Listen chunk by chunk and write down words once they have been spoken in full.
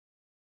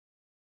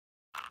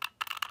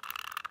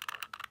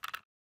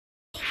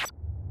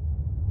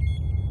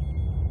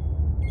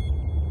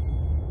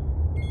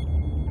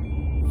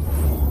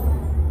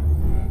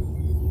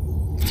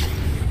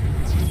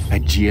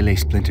GLA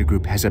Splinter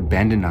Group has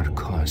abandoned our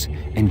cause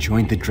and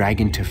joined the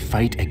Dragon to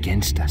fight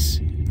against us.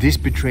 This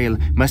betrayal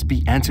must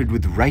be answered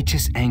with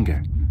righteous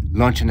anger.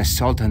 Launch an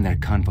assault on their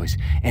convoys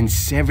and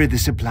sever the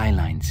supply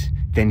lines.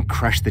 Then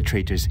crush the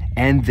traitors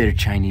and their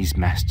Chinese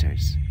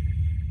masters.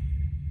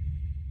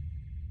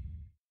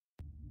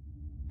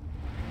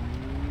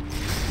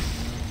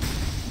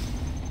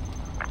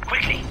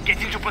 Quickly,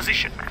 get into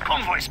position.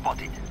 Convoy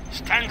spotted.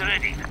 Stand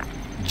ready.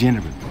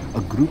 General,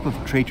 a group of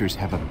traitors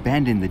have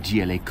abandoned the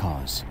GLA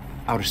cause.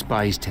 Our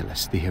spies tell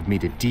us they have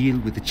made a deal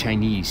with the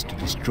Chinese to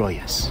destroy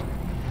us.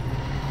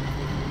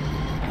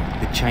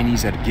 The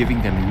Chinese are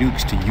giving them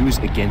nukes to use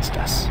against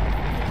us.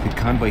 The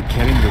convoy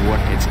carrying the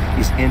warheads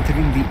is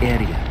entering the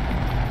area.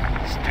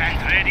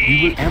 Stand ready.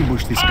 We will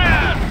ambush this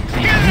convoy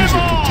and use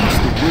it to teach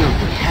the world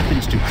what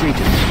happens to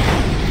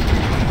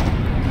traitors.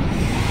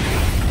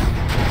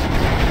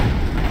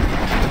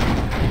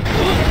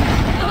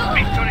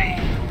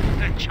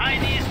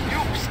 Chinese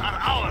nukes are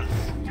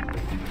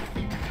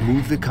ours!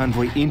 Move the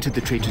convoy into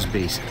the traitors'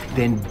 base,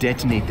 then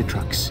detonate the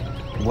trucks.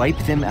 Wipe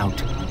them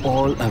out,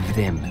 all of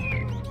them.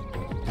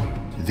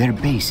 Their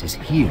base is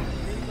here.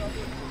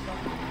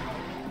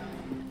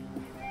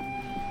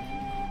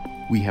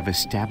 We have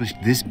established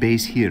this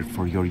base here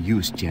for your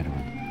use,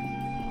 General.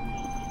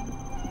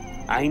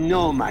 I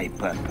know my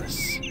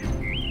purpose.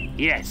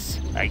 Yes,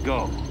 I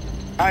go.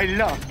 I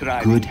love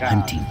driving Good cars.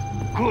 hunting.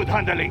 Good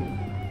handling.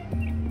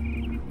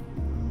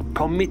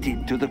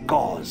 Committed to the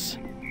cause.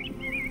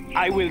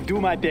 I will do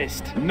my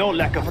best. No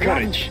lack of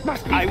courage.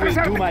 I will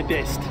do my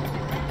best.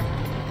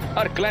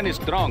 Our clan is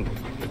strong.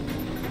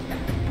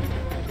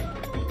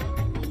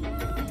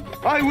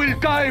 I will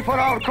die for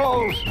our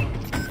cause.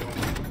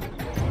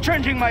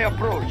 Changing my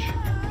approach.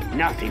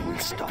 Nothing will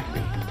stop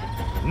me.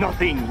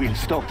 Nothing will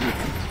stop me.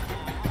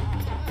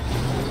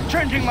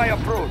 Changing my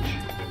approach.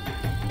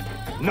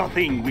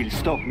 Nothing will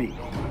stop me.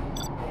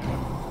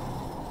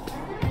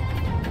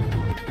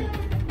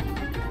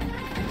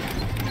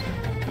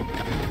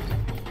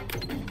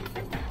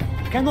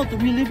 Cannot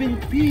we live in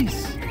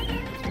peace?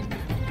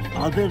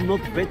 Are there not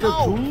better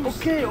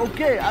tools?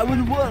 Okay, I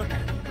will work.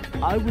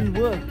 I will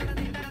work.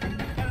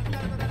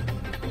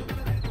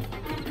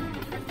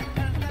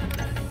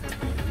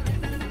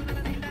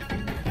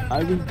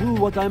 I will do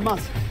what I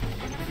must.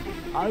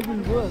 I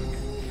will work.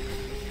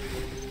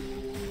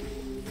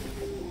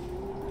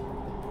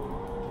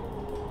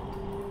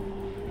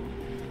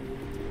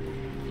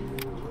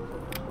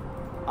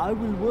 I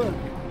will work.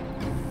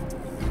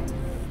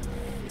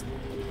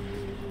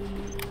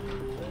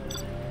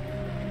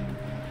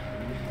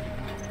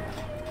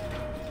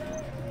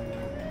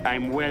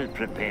 I'm well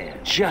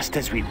prepared, just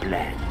as we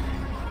planned.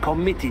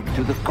 Committed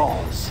to the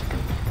cause.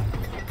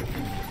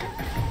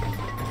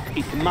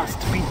 It must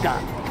be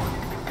done.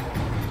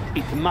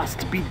 It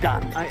must be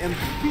done. I am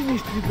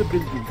finished with the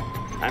building.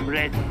 I'm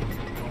ready.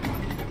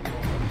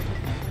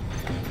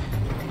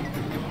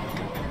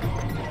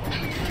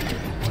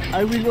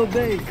 I will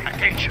obey.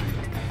 Attention!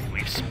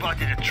 We've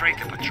spotted a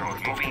traitor patrol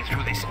moving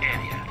through this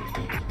area.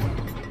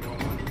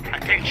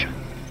 Attention!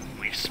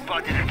 We've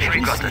spotted a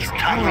traitor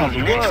patrol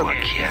moving through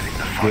this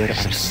area. There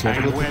are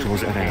several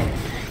patrols around.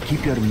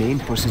 Keep your main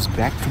forces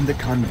back from the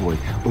convoy,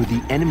 or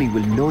the enemy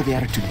will know they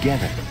are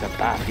together. The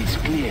path is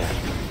clear.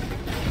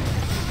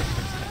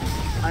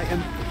 I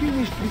am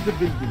finished with the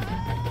building.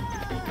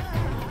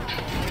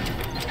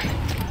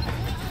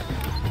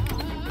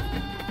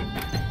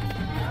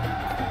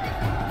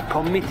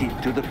 Committed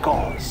to the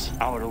cause.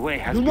 Our way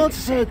has Do been not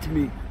set. hurt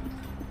me.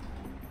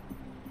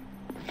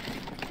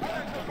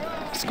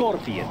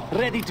 Scorpion,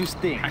 ready to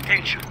sting.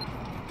 Attention!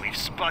 We've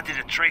spotted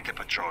a traitor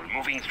patrol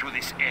moving through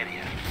this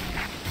area.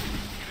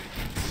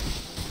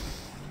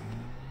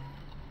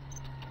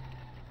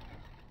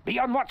 Be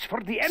on watch for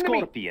the enemy.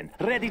 Scorpion,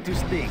 ready to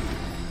sting.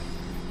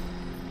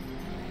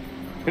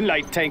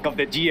 Light tank of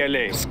the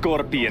GLA.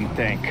 Scorpion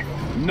tank.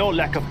 No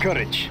lack of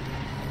courage.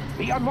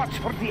 Be on watch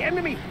for the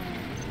enemy.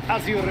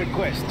 As you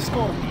request.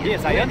 Scorpion,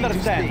 Yes, I ready to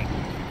understand. sting.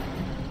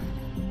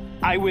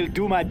 I will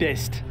do my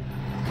best.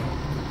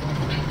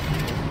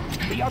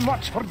 Be on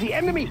watch for the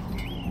enemy.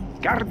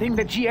 Guarding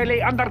the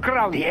GLA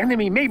underground. The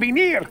enemy may be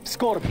near.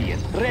 Scorpion,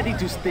 ready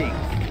to sting.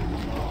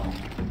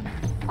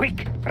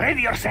 Quick,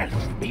 ready yourself.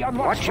 Be on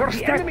watch for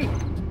the enemy.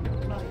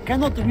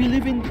 Cannot we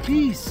live in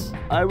peace?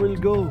 I will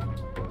go.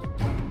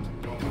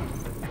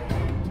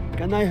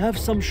 Can I have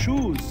some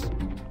shoes?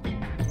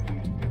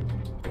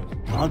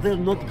 Are there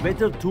not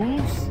better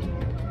tools?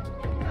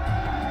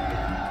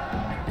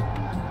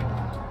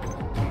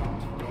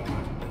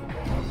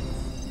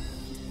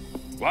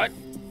 What?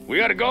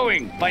 We are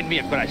going. Find me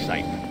a crash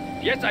site.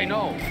 Yes, I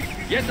know.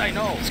 Yes, I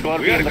know.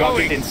 Scorpion we are rocket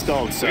going.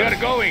 installed, sir. We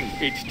are going.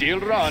 It still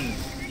runs.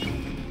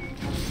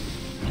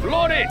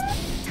 Load it!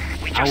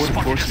 Our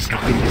forces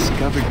have been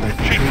discovered by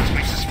the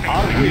traitors.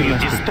 Our We will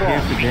must is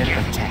prepare strong. for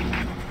their attack.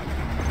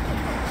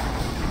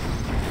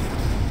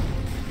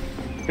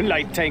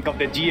 Light tank of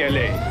the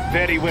GLA.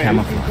 Very well.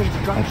 Camouflage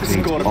upgrades all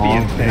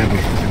Scorpion tank.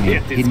 rebels to remain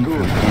It is hidden from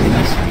good.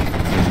 enemy sight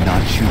and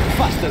not shoot.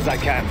 Fast as I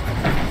can.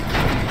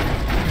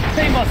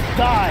 They must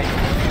die.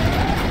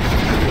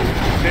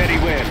 Very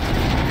well.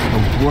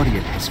 A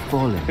warrior has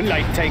fallen.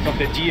 Light tank of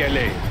the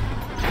GLA.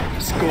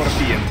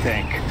 Scorpion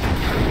tank.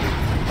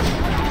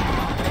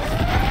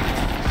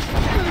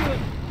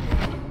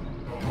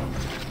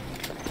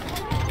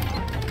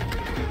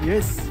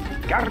 Yes.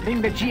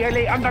 Guarding the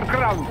GLA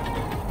underground.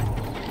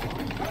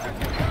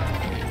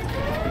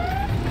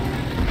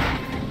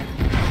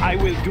 I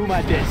will do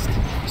my best.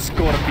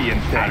 Scorpion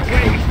tank.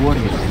 A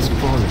warrior has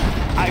fallen.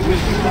 I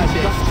will do my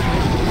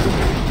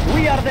best.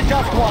 We are the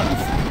just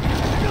ones.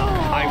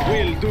 I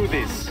will do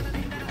this.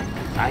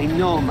 I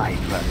know my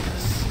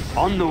purpose.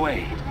 On the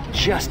way,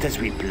 just as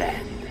we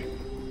planned.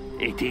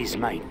 It is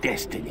my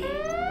destiny.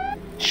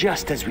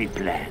 Just as we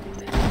planned.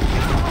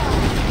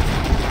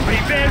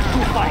 Prepare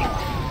to fight.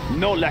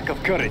 No lack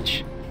of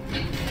courage.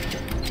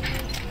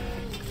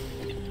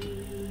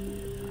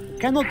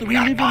 Cannot we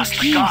live in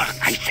peace?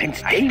 I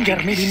sense danger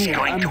maybe near.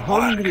 I'm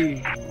hungry.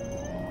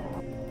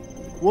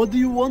 What do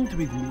you want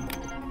with me?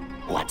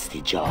 What's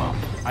the job?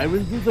 I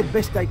will do the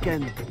best I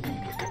can.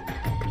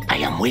 I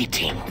am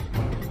waiting.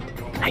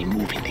 I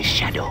move in the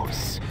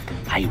shadows.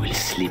 I will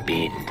slip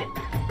in.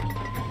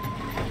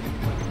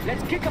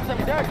 Let's kick up some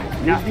dirt.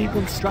 Building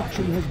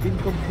construction has been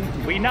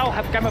completed. We now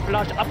have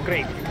camouflage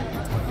upgrade.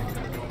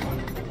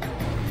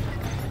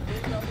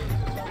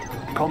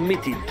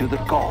 Committed to the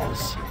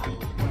cause.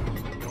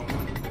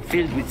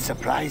 Filled with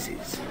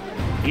surprises.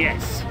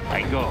 Yes,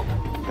 I go.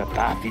 The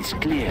path is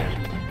clear.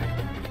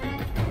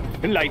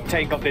 Light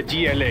tank of the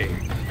GLA.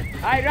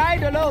 I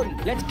ride alone.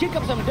 Let's kick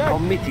up some dirt.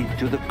 Committed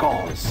to the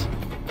cause.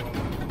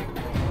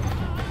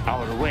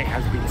 Our way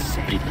has been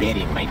set.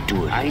 Preparing my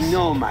tools. I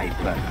know my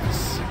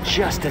purpose.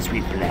 Just as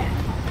we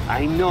planned.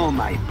 I know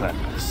my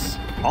purpose.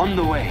 On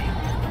the way.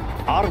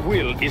 Our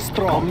will is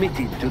strong.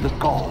 Committed to the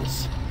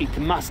cause. It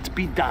must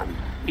be done.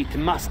 It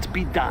must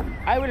be done.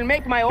 I will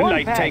make my own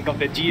Light path. tank of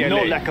the GLA.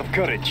 No lack of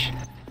courage.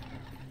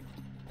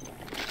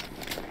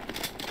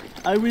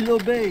 I will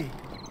obey.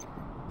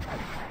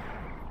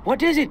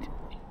 What is it?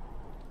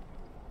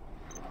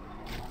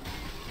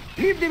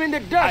 Leave them in the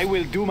dust. I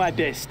will do my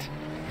best.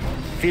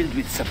 Filled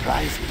with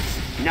surprises.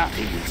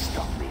 Nothing will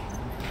stop me.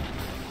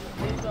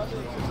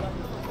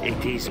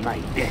 It is my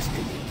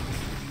destiny.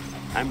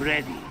 I'm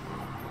ready.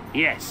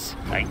 Yes,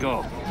 I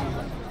go.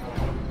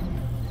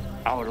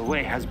 Our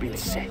way has been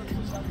set.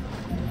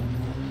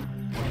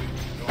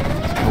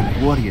 A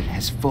warrior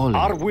has fallen.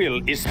 Our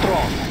will is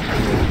strong.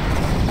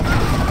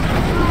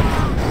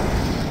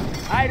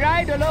 I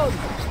ride alone.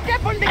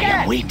 Step on the I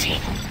gas. am waiting.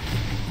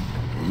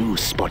 New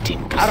spotting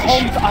Our position.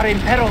 homes are in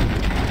peril.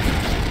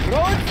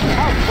 Roads?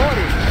 How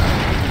boring.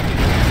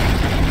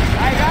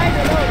 I ride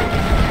alone.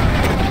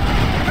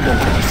 No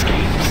one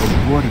escapes.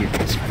 A warrior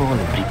has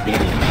fallen.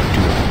 Preparing my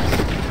tools.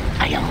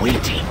 I am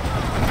waiting.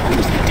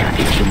 Who's the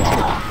target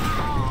tomorrow?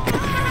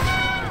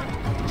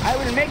 I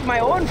will make my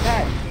own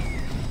path.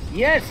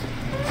 Yes.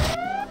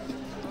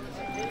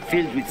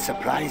 Filled with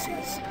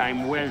surprises.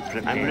 I'm well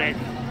prepared. I'm ready.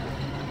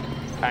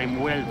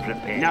 I'm well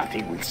prepared.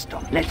 Nothing will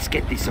stop. Let's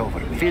get this over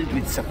with. Filled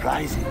with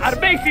surprises. Our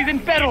base is in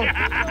peril.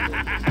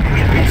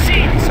 Let's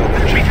get this over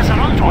with. Traitors are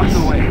on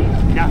the way.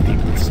 Nothing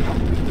will stop.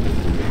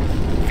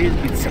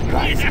 Filled with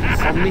surprises.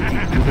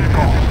 Committed to the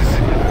cause.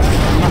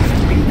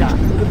 Must be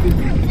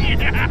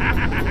done.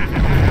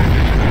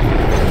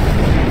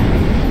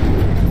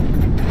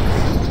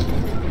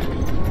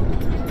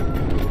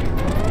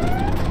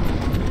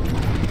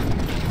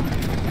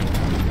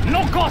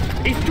 No cost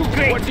is too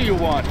great. What do you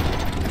want?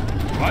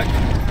 What?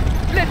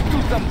 Let's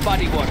do some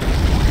body work.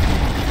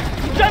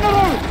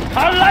 General!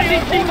 Our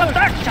lightning team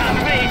attacks our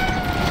base!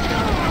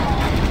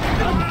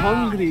 I'm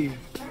hungry.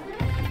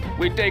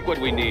 We take what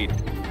we need.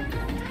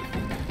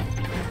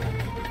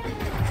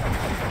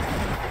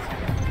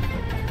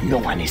 No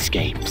one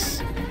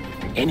escapes.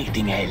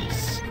 Anything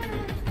else?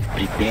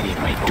 Preparing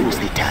my tools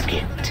the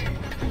target.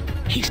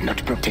 He's not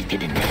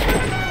protected enough.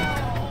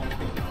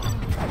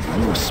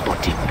 New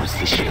spotting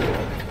position.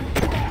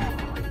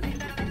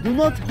 Do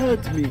not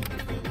hurt me.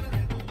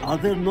 Are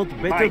there not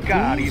better My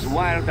car tools? is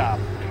wired up.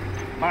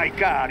 My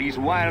car is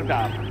wired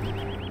up.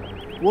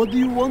 What do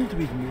you want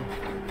with me?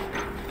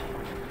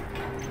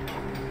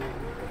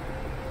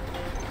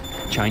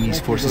 Chinese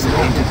forces have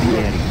entered the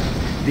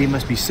area. They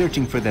must be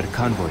searching for their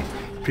convoy.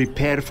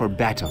 Prepare for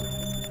battle.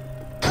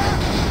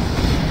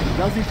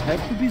 Does it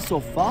have to be so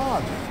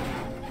far?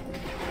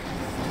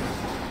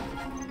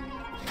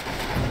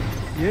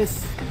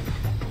 Yes.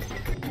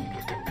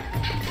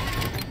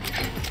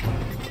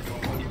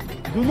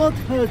 Do not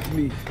hurt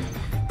me.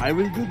 I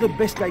will do the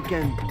best I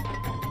can.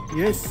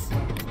 Yes.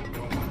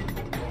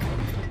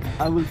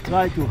 I will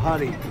try to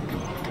hurry.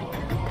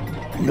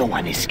 No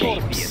one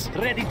escapes.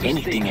 Scorpion, ready to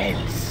Anything stay.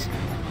 else?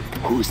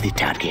 Who's the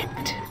target?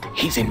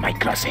 He's in my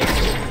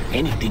crosshairs.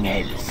 Anything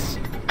else?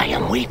 I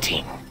am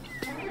waiting.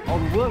 Our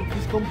work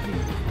is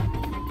complete.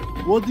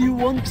 What do you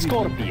want with me?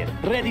 Scorpion,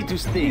 ready to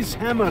stay. This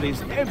hammer is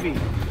heavy.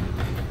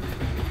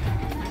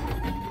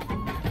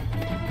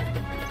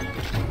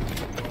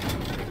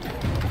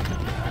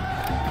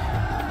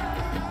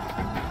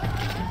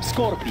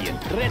 Scorpion,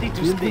 ready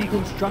to Building stay.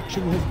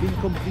 construction has been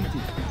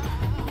completed.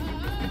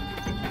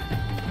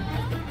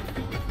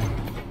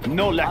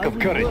 No lack of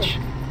courage.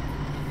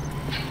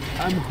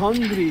 I'm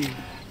hungry.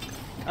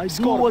 I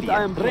do what Scorpion,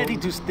 I am ready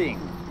told. to sting.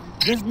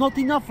 There's not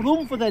enough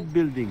room for that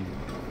building.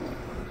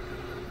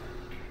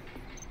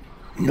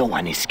 No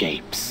one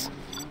escapes.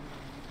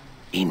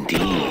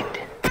 Indeed.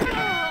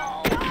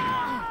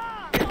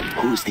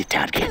 Who's the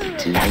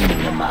target?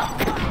 Lining them up.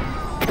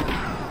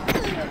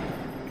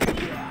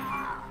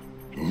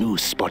 New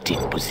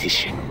spotting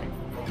position.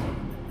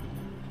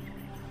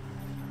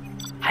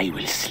 I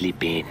will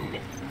slip in.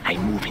 I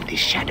move in the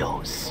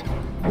shadows.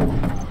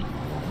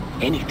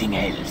 Anything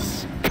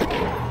else?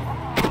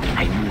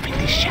 I move in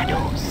the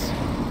shadows.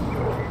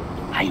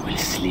 I will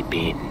slip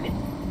in.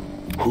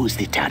 Who's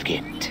the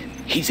target?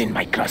 He's in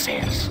my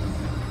crosshairs.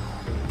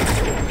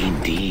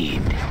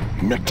 Indeed,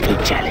 not a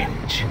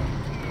challenge.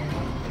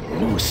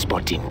 New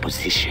spotting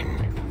position.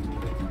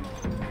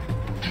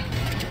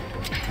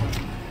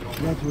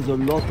 That was a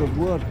lot of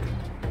work.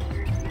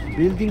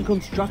 Building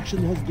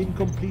construction has been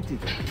completed.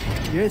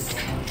 Yes.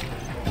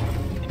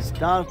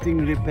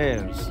 Starting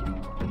repairs.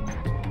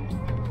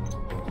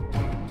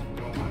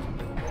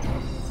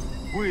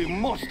 We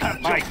must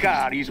have... My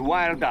car is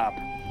wired up.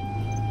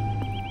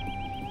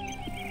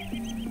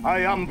 I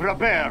am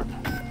prepared.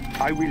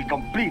 I will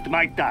complete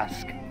my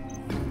task.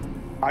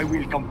 I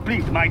will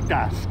complete my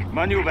task.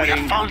 Maneuvering. We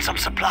have found some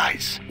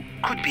supplies.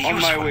 Could be On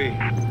useful. my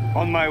way.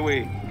 On my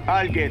way.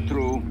 I'll get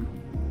through.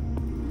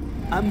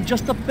 I'm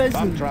just a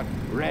peasant. Truck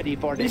ready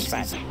for This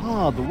dispatch. is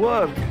hard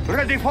work.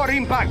 Ready for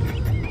impact.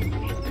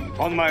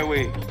 On my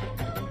way.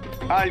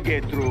 I'll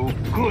get through.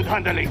 Good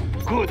handling.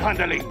 Good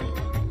handling.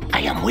 I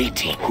am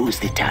waiting. Who's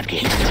the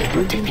target? Building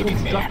Protected in there.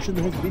 construction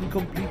has been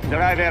completed.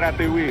 Driver at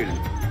the wheel.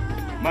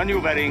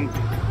 Maneuvering.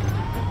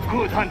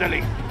 Good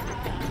handling.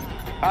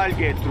 I'll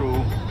get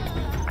through.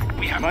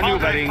 We have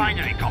Maneuvering. found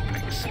a refinery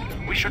complex.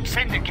 We should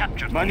send a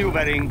capture.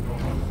 Maneuvering.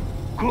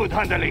 Good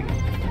handling.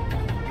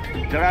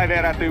 Driver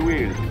at the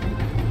wheel.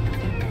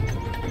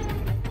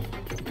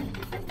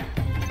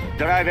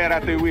 Driver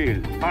at the wheel.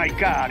 My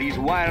car is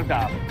wired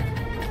up.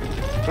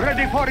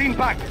 Ready for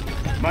impact.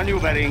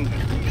 Maneuvering.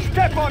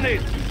 Step on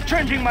it.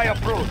 Changing my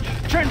approach.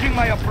 Changing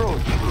my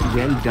approach.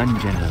 Well done,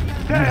 General.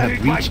 You There have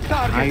is my reached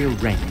target. higher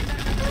rank.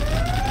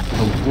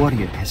 A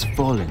warrior has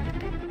fallen.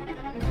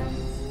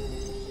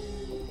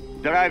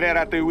 Driver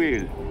at the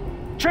wheel.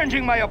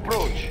 Changing my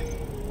approach.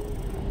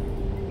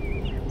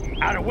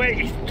 Our way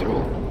is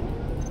through.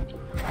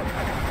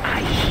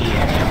 I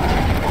hear you.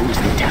 Who's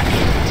the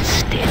target?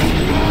 Steady.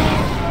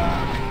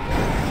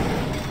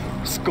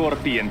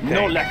 Scorpion,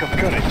 no lack of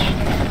courage.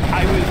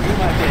 I will do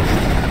my best.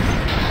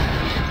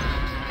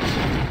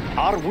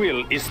 Our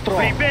will is strong.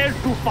 Prepare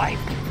to fight.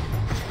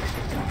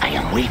 I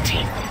am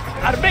waiting.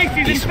 Our base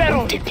is in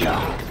peril. Disappointed you.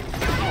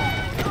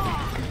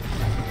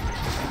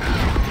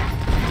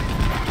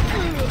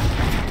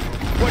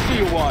 What do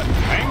you want?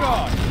 Hang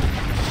on.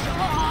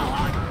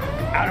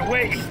 Our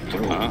way is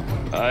through.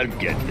 I'll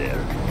get there.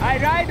 I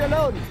ride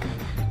alone.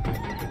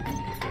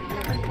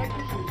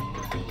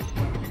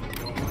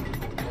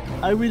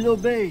 I will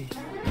obey.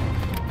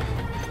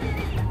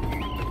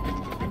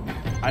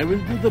 I will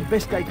do the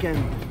best I can.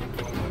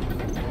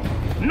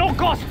 No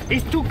cost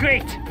is too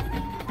great.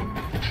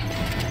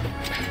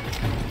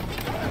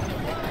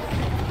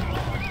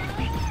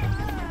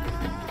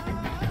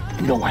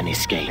 No one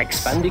escapes.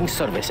 Expanding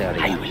service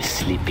area. I will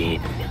slip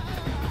in.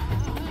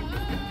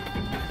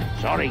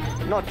 Sorry,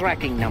 no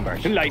tracking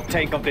numbers. Light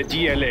tank of the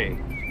GLA.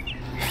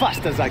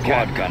 Fast as I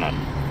can. Quad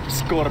cannon.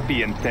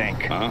 Scorpion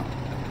tank.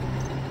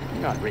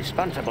 Not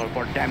responsible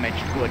for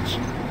damaged goods.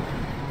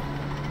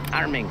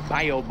 Arming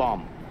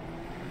biobomb.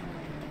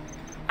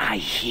 I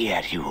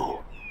hear you.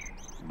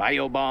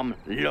 Biobomb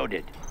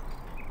loaded.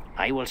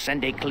 I will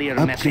send a clear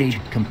Upgrade message.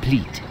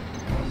 complete.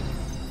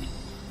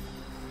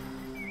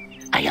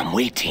 I am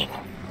waiting.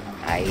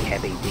 I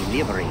have a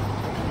delivery.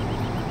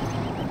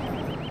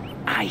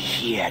 I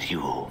hear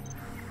you.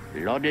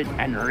 Loaded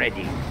and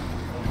ready.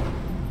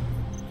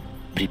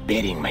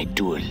 Preparing my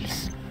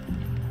tools.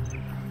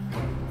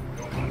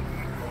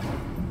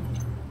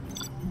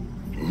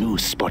 New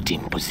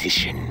spotting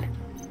position.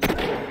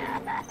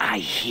 I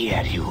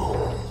hear you.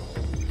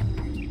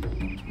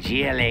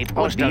 GLA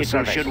postal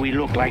service. Should we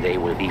look like they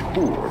will be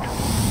fooled?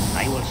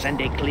 I will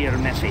send a clear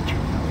message.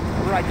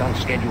 Right on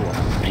schedule.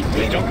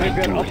 Preparing Jump my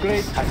repair tools.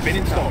 upgrade has been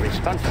Not installed.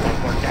 responsible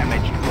for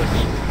damaged goods.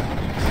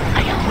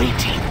 I am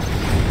waiting.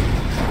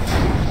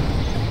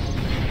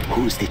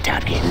 Who's the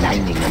target?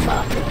 Lining them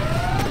up.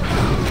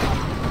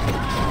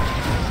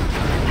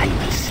 I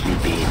will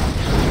slip in.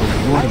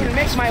 I will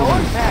make my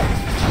own path.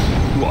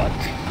 What?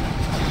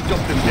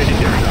 Stop them dead in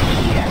their I tracks.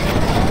 hear you.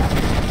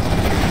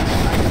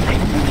 I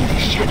move in the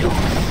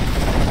shadows.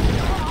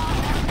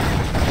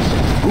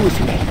 Who's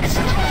next?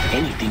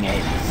 Anything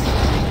else?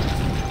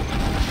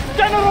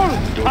 General!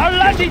 Our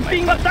land is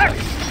being attacked!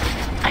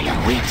 I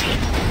am waiting.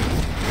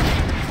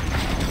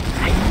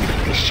 I move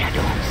in the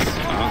shadows.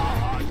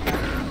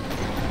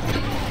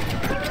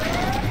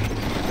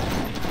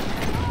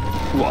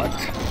 What?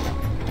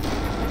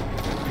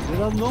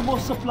 There are no more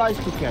supplies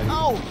to carry.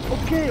 Oh,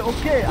 okay.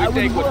 I We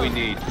will take what work. we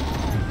need.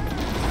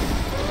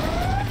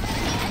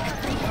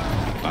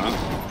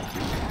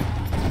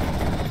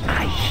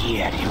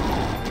 hear you.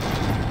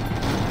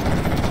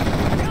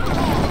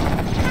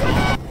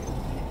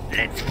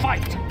 Let's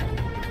fight.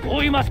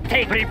 We must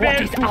take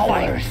what is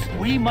ours.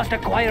 We must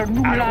acquire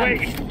new lands. Our way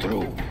is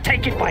through.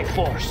 Take it by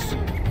force.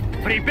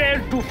 Prepare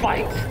to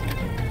fight.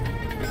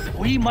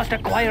 We must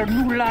acquire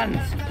new lands.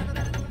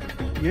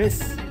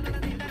 Yes.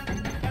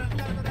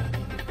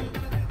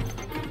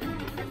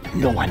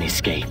 No one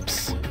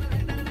escapes.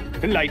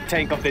 Light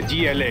tank of the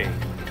GLA.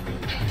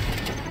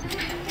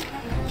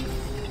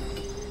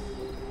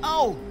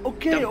 Oh,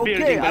 okay, The okay,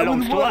 building I will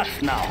belongs to work.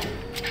 us now.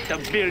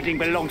 The building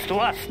belongs to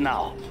us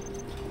now.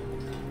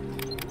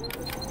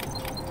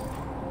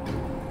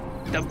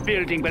 The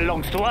building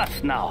belongs to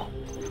us now.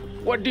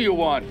 What do you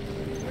want?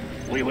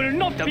 We will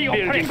not be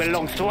oppressed. The building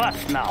belongs to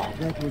us now.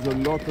 That was a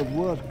lot of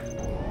work.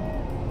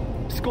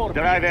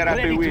 Scorpion, Driver at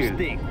the ready wheel. to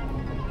sting.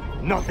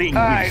 Nothing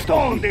will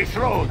stop this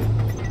road.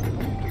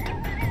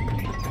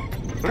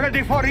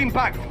 Ready for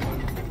impact.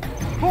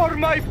 For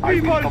my people. I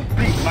will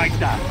complete my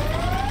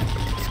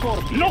task.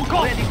 Scorpion, No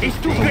god is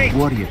too great.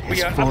 Warrior We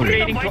has are fallen.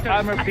 upgrading to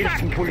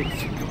armor-piercing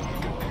bullets.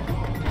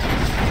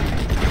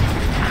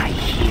 I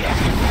hear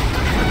you.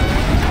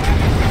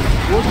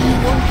 What do you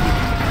want?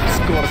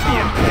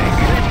 Scorpion tank.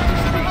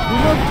 Do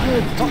not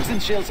hurt me. Toxin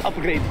shells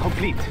upgrade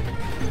complete.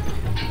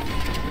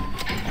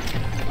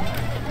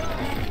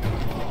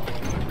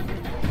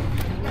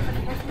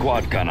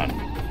 Quad cannon.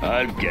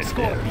 I'll get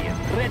Scorpion,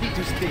 ready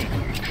to sting.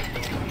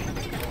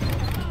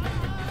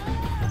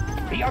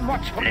 Be on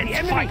watch for the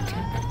enemy. Fight.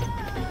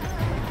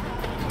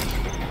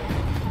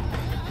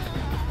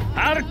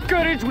 Our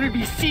courage will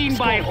be seen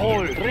by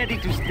all. Ready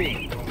to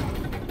sting.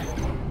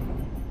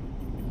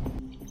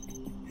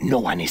 No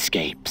one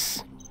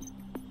escapes.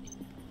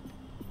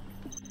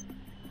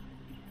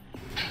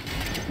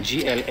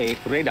 GLA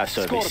radar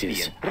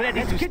services. Scorpion,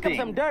 Ready to kick up sting.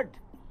 some dirt.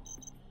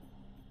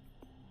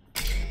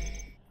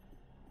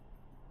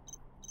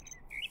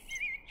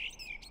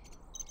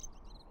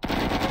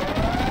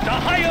 The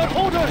higher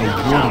order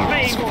shall warrior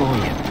reign. has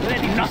fallen.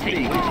 Ready to Nothing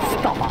sting. will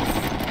stop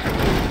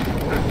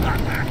us.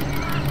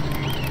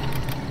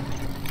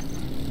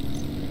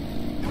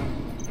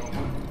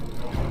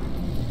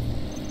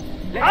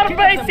 Our Kick up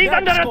base some is dirt,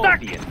 under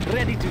attack. Scorpion,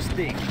 ready to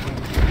sting.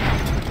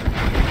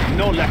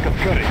 No lack of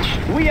courage.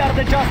 We are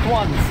the just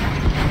ones.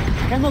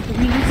 Cannot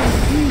we even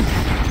see?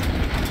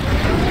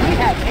 We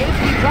have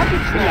 80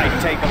 rockets now.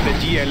 Light tank of the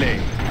GLA.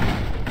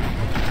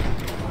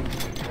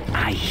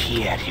 I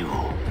hear you.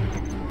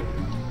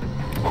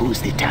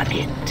 Who's the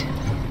target?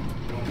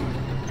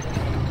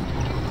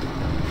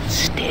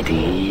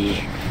 Steady.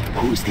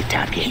 Who's the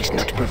target? He's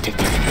not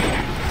protected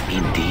there.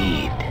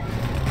 Indeed.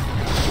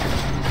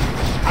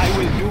 I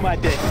will do my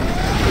best.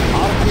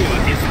 Our will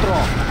is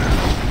strong.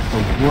 A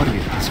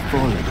warrior has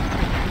fallen.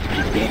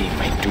 Preparing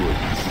my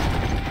tools.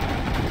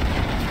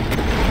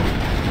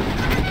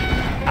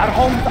 Our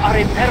homes are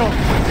in peril.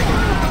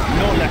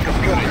 No lack of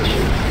courage.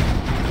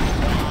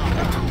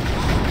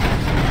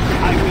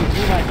 I will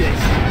do my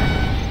best.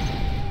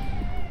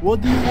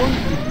 What do you want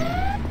with me?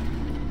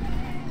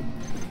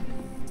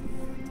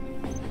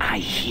 I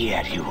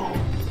hear you.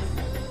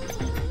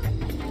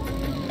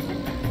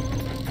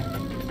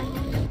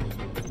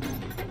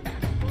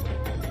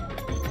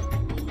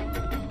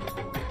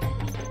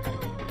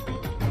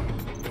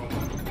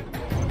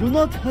 Do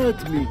not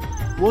hurt me.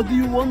 What do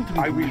you want with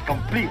me? I will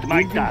complete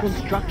my Building task.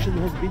 construction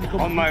has been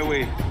completed. On my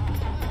way.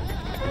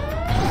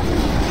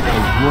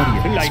 A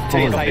warrior Light has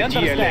tank of fallen.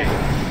 the GLA.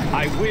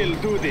 I will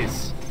do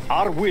this.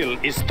 Our will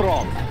is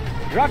strong.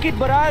 Rocket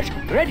barrage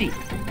ready.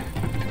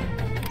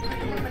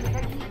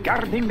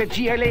 Guarding the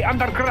GLA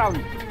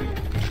underground.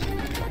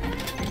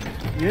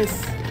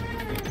 Yes.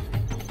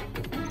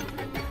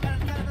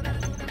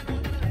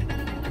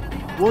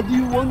 What do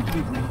you want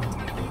with me?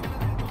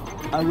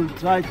 I will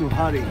try to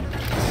hurry.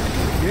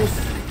 Yes.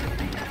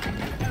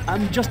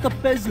 I'm just a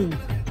peasant.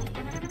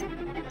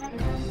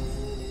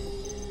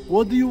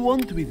 What do you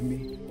want with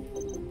me?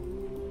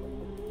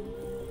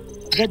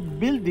 That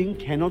building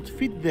cannot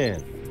fit there.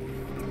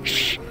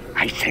 Shh!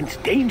 I sense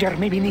danger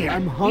may be near.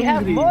 I'm We have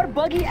hungry. more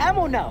buggy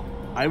ammo now.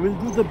 I will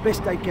do the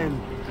best I can.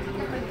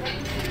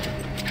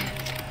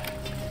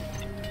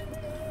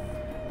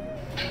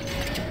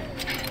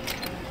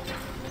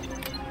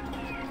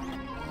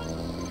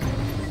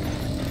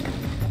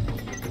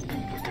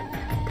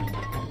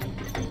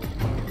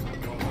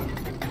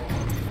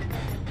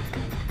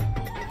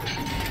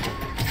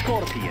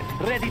 Scorpion,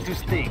 ready to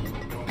sting.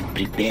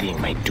 Preparing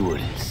my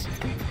tools.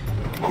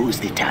 Who's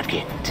the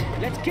target?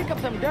 Let's kick up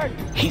some dirt.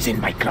 He's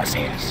in my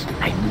crosshairs.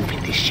 I move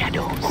in the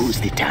shadows. Who's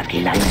the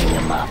target? Lining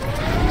him up.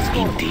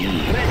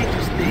 Indeed. Ready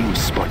to sting. New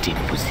spotting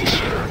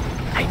position.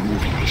 I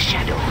move in the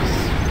shadows.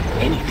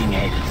 Anything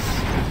else?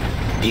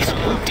 This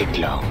won't take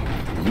long.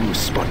 New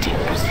spotting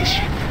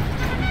position.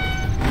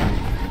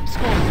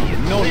 Scorpion,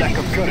 no lack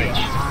of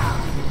courage.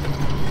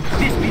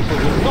 These people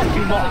will not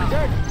be mocked.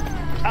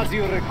 As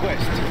you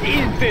request.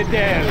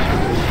 Infidel!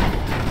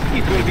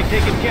 It will be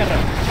taken care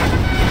of.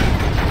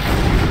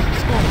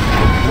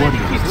 Warrior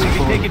It has will be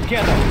fallen. taken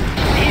care of.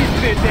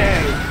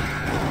 Infidel!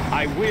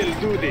 I will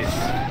do this.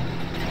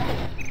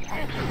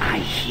 I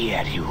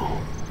hear you.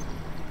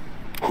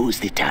 Who's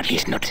the target?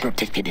 He's not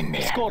protected in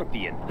there.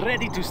 Scorpion,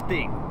 ready to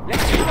sting.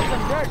 Let's pick up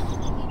some dirt.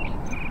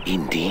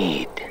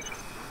 Indeed.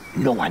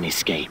 No one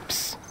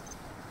escapes.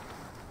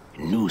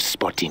 New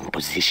spotting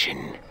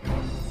position.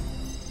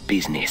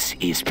 Business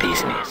is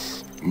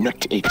business,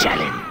 not a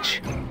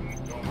challenge.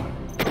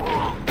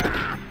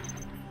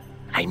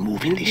 I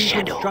move in the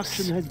shadows.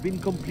 Construction has been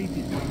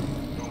completed.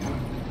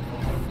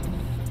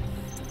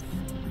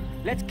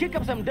 Let's kick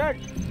up some dirt.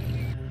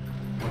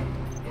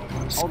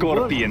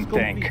 Scorpion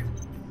tank.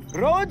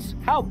 Roads?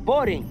 How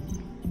boring.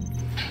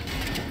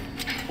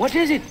 What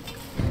is it?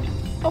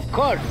 Of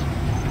course.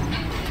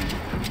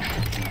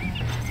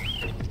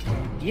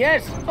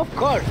 Yes, of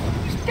course.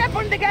 Step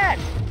on the gas.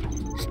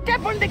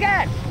 Step on the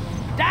gas.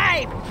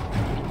 Dive.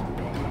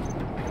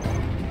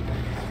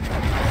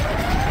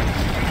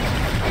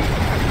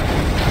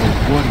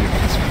 Warrior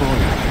has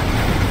fallen.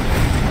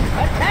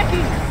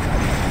 Attacking.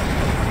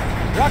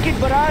 Rocket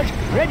barrage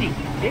ready.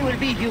 They will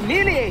be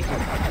humiliated.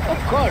 Of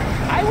course.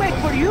 I wait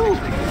for you.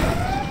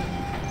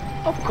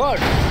 Of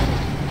course.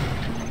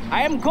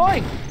 I am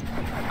going.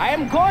 I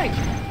am going.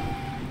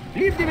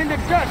 Leave them in the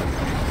dust.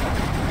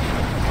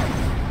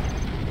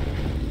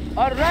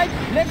 All right,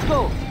 let's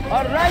go.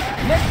 All right,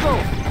 let's go.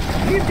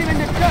 Leave them in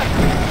the dust.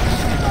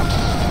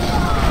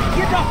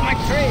 Get off my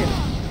trail.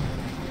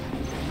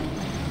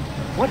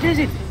 What is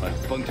it?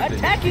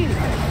 Attacking.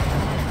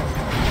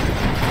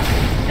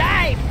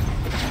 Dive.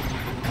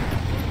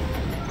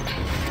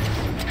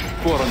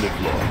 4 on the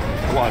floor.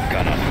 Quad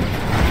cannon.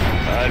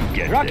 I'll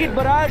get Rocket there.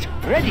 barrage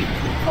ready.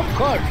 Of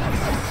course.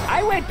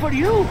 I wait for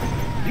you.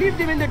 Leave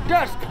them in the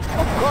dust.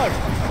 Of course.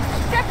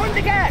 Step on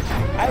the gas.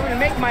 I will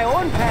make my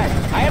own path.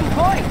 I am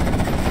going.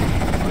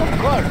 Of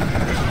course.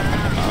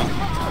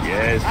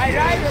 Yes, I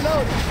ride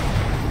alone.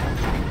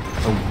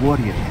 A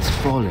warrior has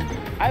fallen.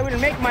 I will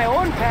make my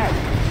own path.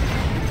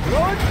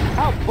 Roads?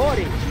 How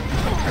boring.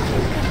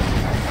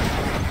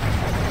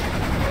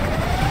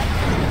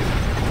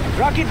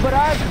 Rocket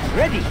barrage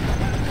ready.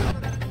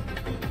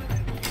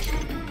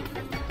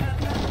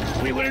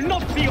 We will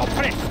not be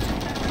oppressed.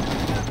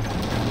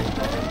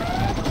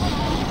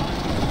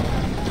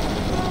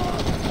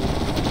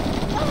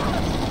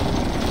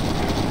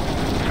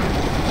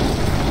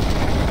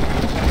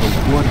 A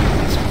warrior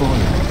has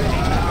fallen.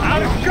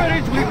 Our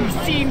courage will be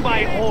seen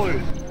by all.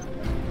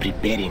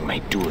 Preparing my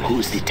tool.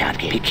 Who's the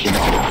target? Pick him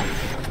off.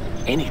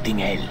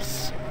 Anything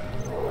else?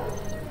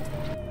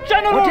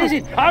 General! What is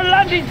it? Our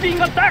land is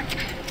being attacked!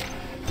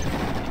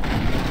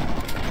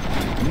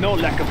 No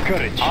lack of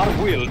courage. Our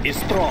will is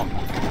strong.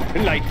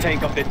 Light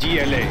tank of the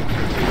GLA.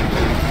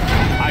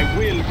 I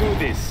will do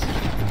this.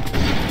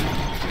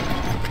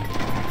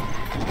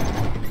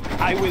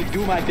 I will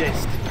do my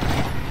best.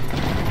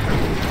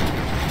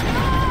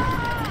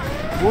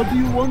 What do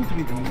you want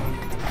with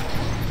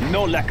me?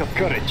 No lack of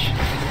courage.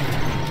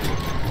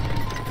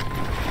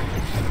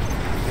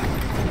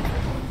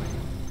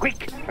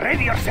 Quick,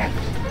 ready yourself!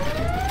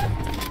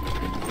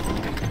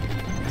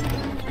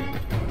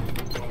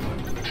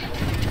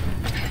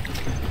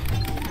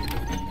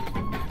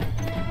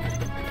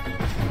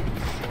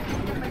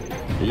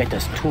 Let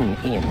us tune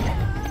in.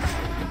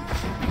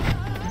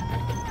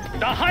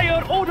 The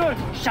higher order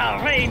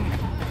shall reign!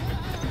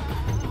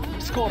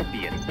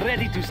 Scorpion,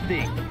 ready to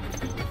sting.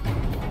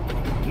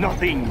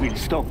 Nothing will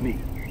stop me.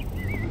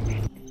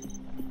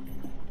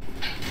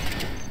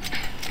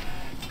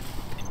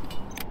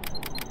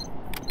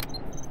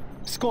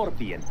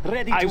 Scorpion,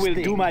 ready to sting. I will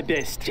do my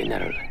best.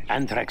 General,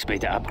 Anthrax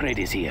Beta upgrade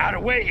is here. Our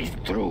way is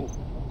through.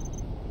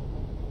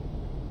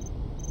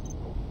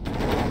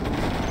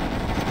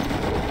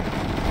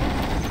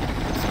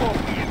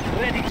 Scorpion,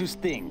 ready to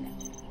sting.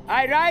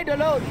 I ride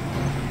alone.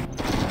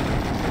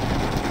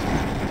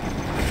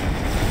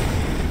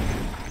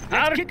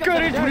 Our kick up some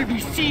courage dirt. will be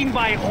seen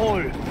by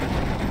all.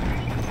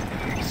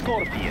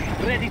 Scorpion,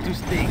 ready to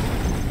sting.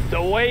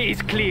 The way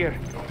is clear.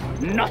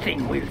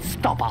 Nothing will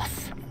stop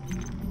us.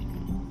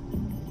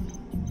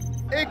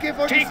 Take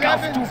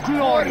us to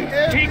glory!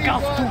 Take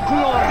us to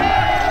glory!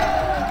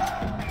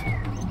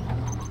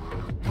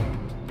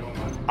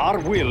 Our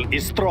will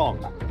is strong,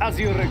 as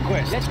you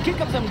request. Let's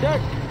kick up some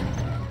dirt.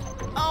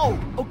 Ow!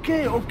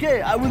 Okay,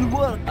 okay, I will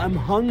work. I'm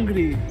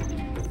hungry.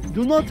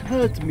 Do not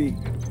hurt me.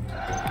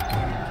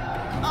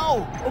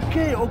 Ow!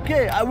 Okay,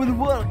 okay, I will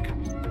work.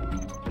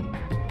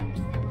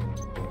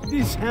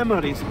 This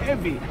hammer is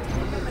heavy.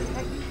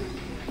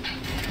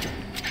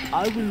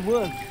 I will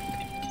work.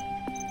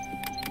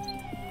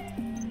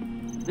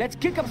 Let's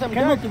kick up some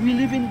Cannot dirt. we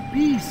live in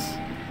peace?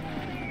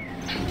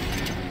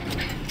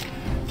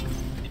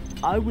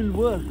 I will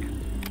work.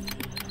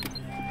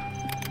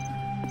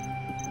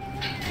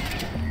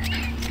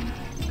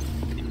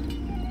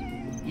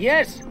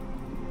 Yes.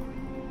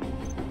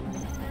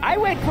 I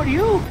wait for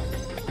you.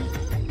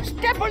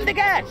 Step on the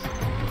gas.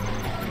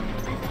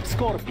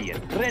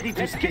 Scorpion, ready to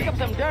Let's sting. kick up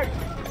some dirt.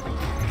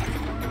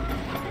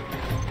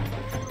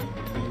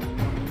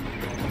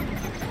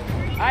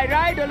 I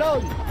ride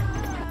alone.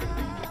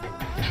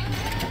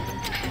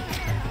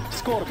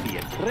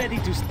 Scorpion, ready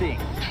to sting.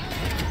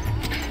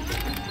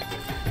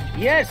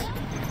 Yes.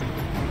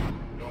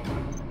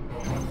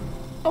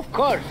 Of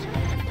course.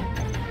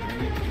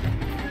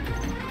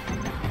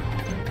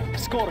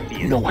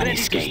 Scorpion. No one ready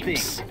to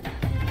escapes. sting.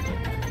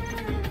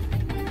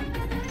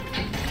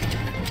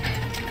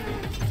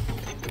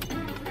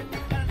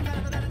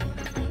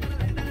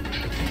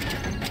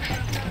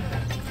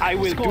 I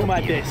will do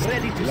my best.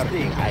 Ready to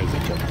sting. Eyes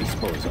at your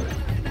disposal.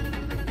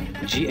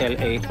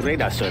 GLA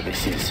radar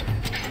services.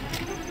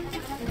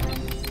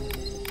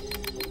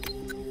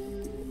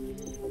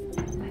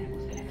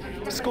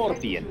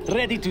 Scorpion.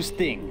 Ready to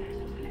sting.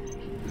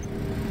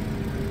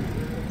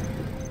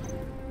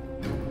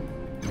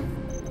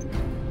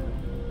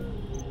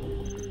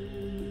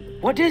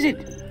 What is it?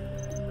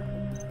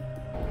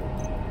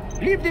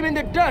 Leave them in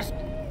the dust.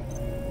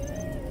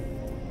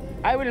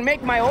 I will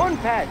make my own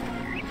path.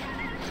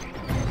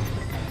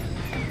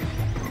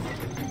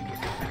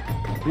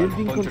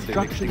 Building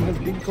construction has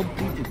been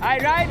completed. I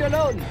ride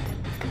alone.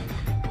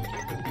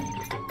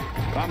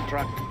 Bomb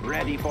truck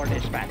ready for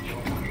dispatch.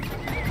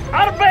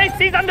 Our base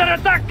is under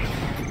attack!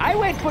 I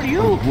wait for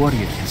you. Our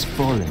warrior has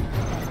fallen.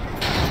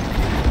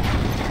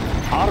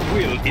 Our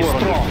will is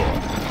strong.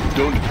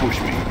 Don't push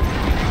me.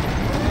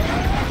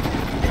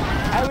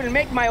 I will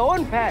make my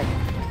own path.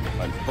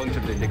 I'll puncture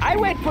the next I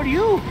wait for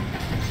you.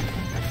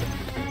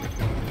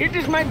 It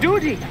is my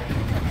duty.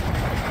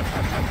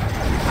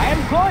 I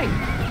am going.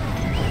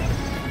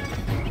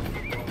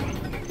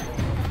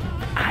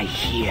 I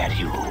hear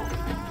you.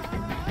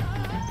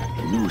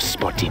 New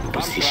spot in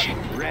position.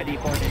 Ready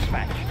for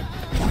dispatch.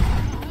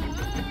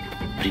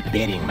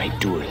 Preparing my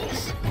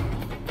tools.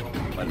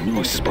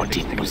 New spot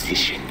in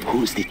position.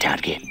 Who's the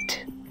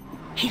target?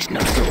 He's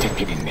not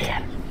protected in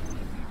there.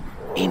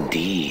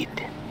 Indeed.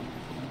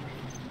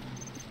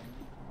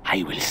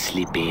 I will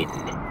slip in.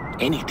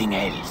 Anything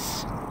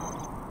else?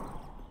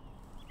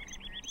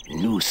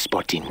 New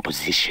spot in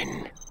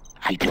position.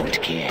 I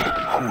don't care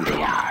who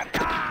they are.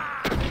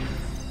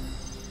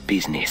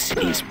 Business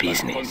is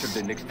business.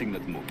 the next thing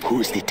that moves.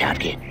 Who's the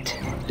target?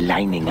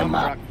 Lining them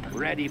up.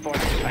 Ready for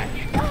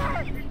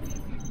dispatch.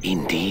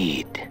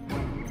 Indeed.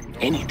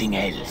 Anything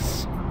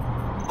else?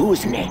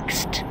 Who's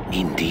next?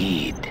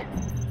 Indeed.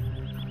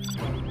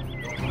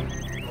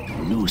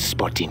 New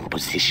spot in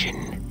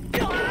position.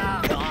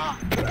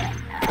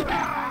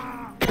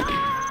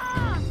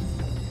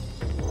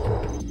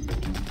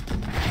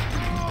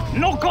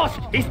 No cost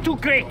is too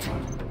great.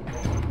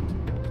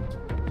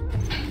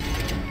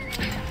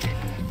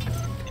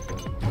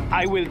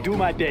 I will do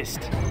my best.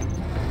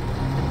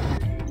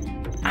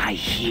 I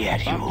hear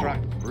Bomb you. truck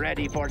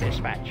ready for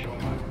dispatch.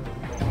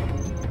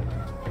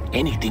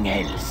 Anything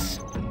else?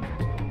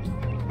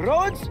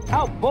 Roads?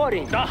 How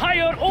boring. The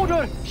higher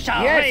order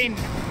shall Yes. reign.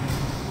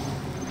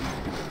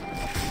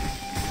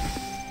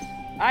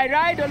 I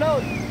ride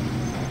alone.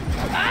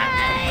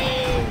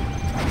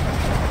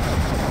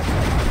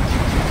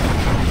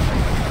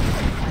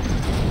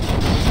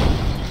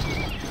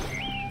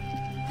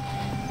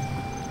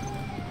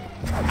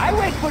 I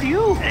wait for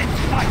you. Let's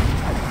fight.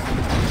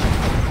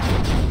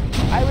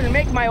 I will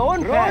make my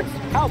own path.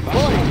 How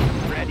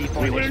boring. Ready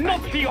for We will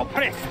dispatch. not be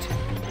oppressed.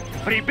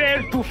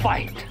 Prepare to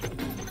fight.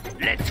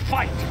 Let's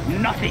fight.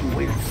 Nothing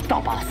will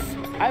stop us.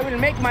 I will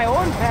make my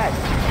own path.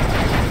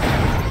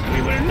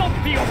 We will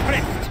not be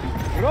oppressed.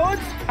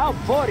 Roads? How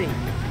boring.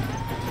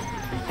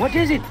 What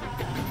is it?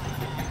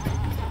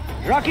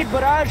 Rocket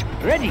barrage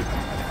ready.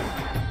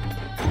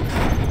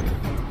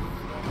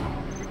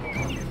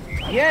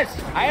 Yes,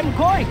 I am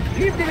going.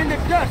 Leave them in the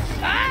dust.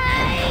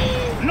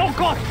 No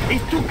cost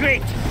is too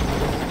great.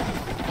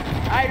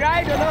 I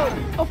ride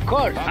alone. Of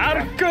course.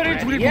 Our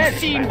courage will Yes. be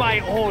seen by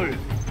all.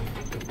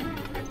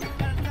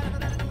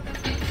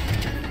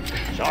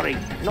 Sorry,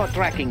 no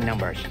tracking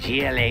numbers.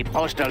 GLA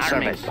Postal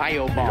Service.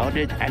 Bio-bomb.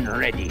 Loaded and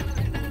ready.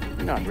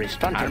 Not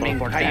responsible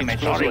for damage.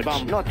 Sorry,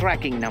 bomb. No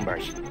tracking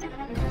numbers.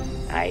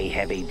 I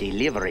have a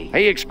delivery.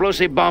 A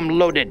explosive bomb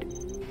loaded.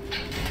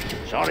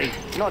 Sorry,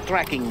 no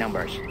tracking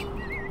numbers.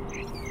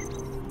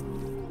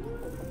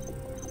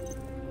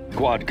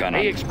 Quad cannon.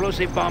 A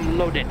explosive bomb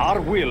loaded.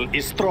 Our will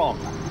is strong.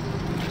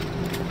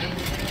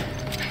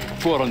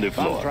 4 on the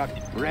Bomb floor. truck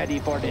ready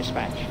for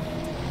dispatch.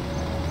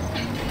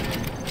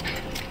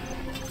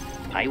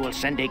 I will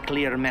send a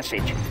clear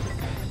message.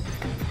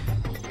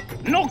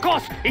 No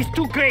cost is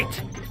too great.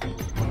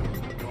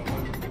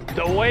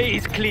 The way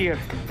is clear.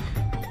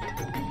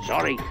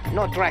 Sorry,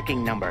 no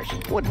tracking numbers.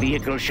 What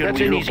vehicle should That's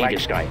we an look easy like?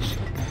 disguise.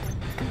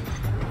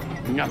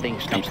 Nothing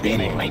stops me.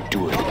 Preparing my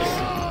tools.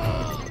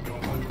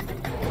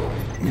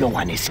 No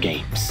one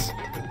escapes.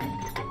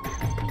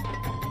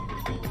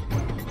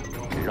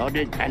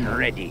 Loaded and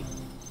ready.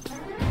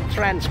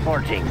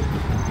 Transporting.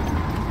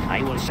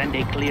 I will send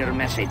a clear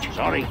message.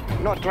 Sorry,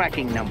 no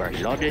tracking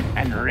numbers. Loaded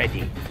and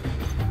ready.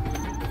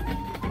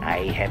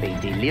 I have a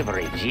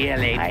delivery.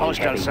 GLA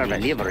Postal Service.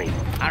 Delivery.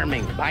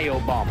 Arming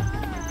bio-bomb.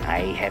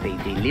 I have a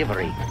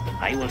delivery.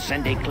 I will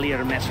send a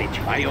clear message.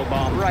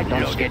 Bio-bomb. Right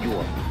on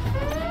schedule.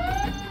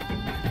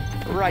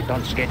 Right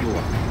on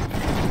schedule.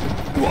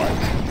 What?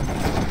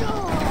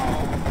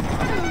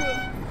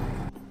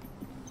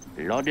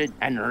 Loaded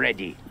and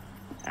ready.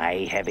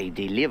 I have a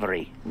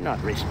delivery,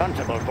 not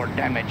responsible for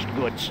damaged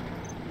goods.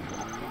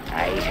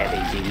 I have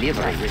a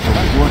delivery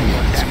responsible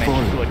for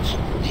damaged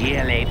goods.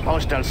 GLA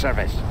Postal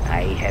Service.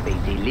 I have a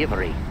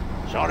delivery.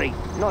 Sorry,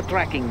 no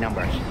tracking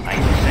numbers. I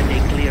will send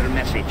a clear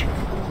message.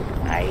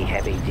 I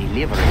have a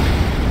delivery.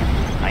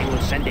 I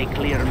will send a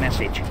clear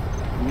message.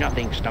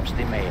 Nothing stops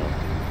the mail.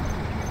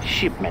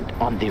 Shipment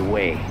on the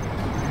way.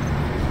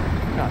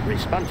 Not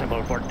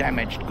responsible for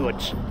damaged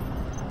goods.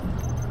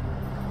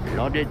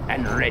 Loaded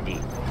and ready.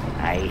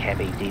 I have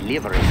a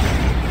delivery.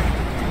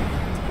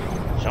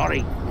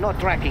 Sorry, no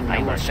tracking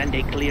numbers. I will send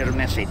a clear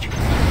message.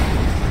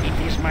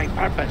 It is my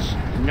purpose.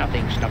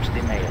 Nothing stops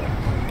the mail.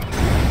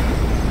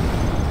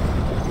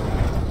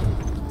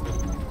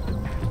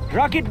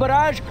 Rocket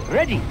barrage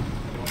ready.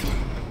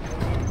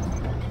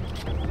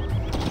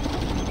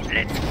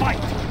 Let's fight!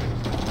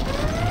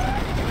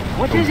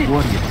 What is it?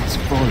 Warrior has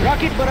fallen.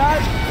 Rocket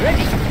barrage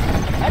ready.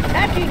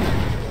 Attacking!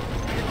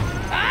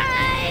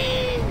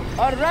 Aye!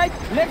 All right,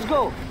 let's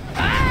go.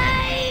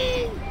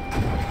 Aye!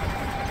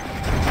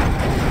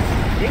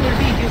 They will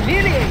be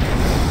humiliated.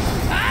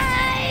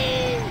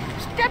 Aye!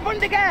 Step on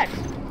the gas.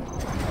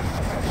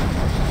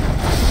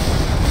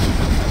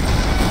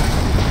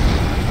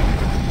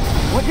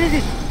 What is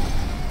it?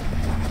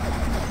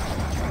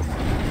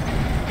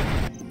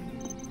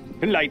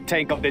 Light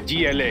tank of the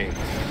GLA.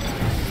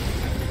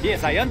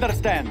 Yes, I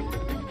understand.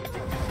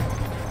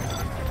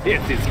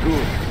 Yes, it's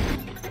good.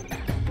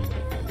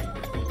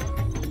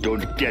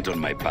 Don't get on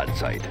my bad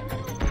side.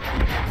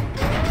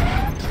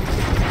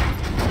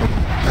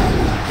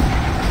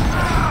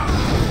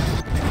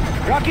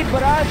 Rocket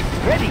barrage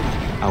ready.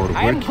 Our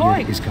I am work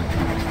going. here is complete.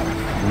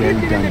 Hit Well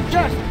it in done, the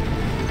General. dust.